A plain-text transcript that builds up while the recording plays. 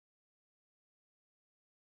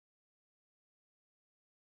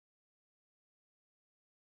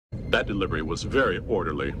That delivery was very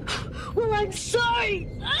orderly. Well, I'm sorry.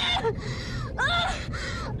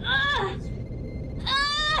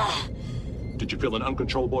 Did you feel an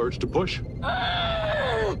uncontrollable urge to push?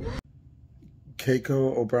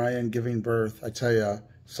 Keiko O'Brien giving birth. I tell you,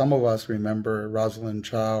 some of us remember Rosalind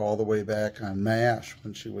Chao all the way back on MASH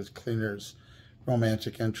when she was Cleaner's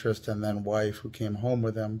romantic interest and then wife who came home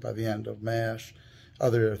with him by the end of MASH.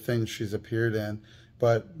 Other things she's appeared in.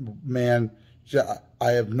 But man,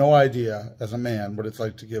 I have no idea as a man what it's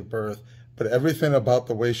like to give birth. But everything about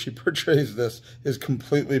the way she portrays this is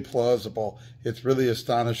completely plausible. It's really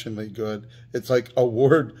astonishingly good. It's like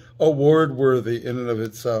award worthy in and of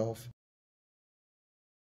itself.